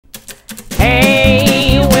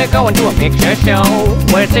going to a picture show.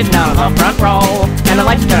 We're sitting on the front row, and the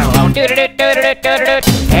lights turn low.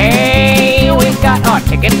 Hey, we've got our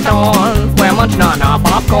tickets on. We're munching on our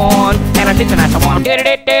popcorn, and our seats are nice and warm.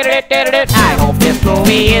 I hope this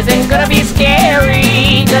movie isn't gonna be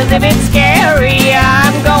scary, 'cause if it's scary,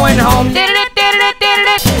 I'm going home.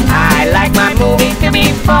 I like my movies to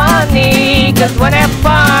be funny, 'cause when they're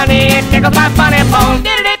funny, it tickles my funny bone.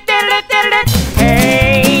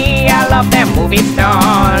 Hey, I love them movie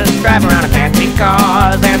stars, drive around in fancy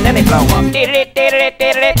cars, and then they blow up.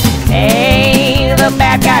 Hey, the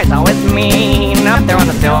bad guy's always mean, up there on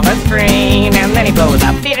the silver screen, and then he blows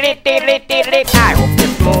up. I hope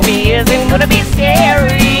this movie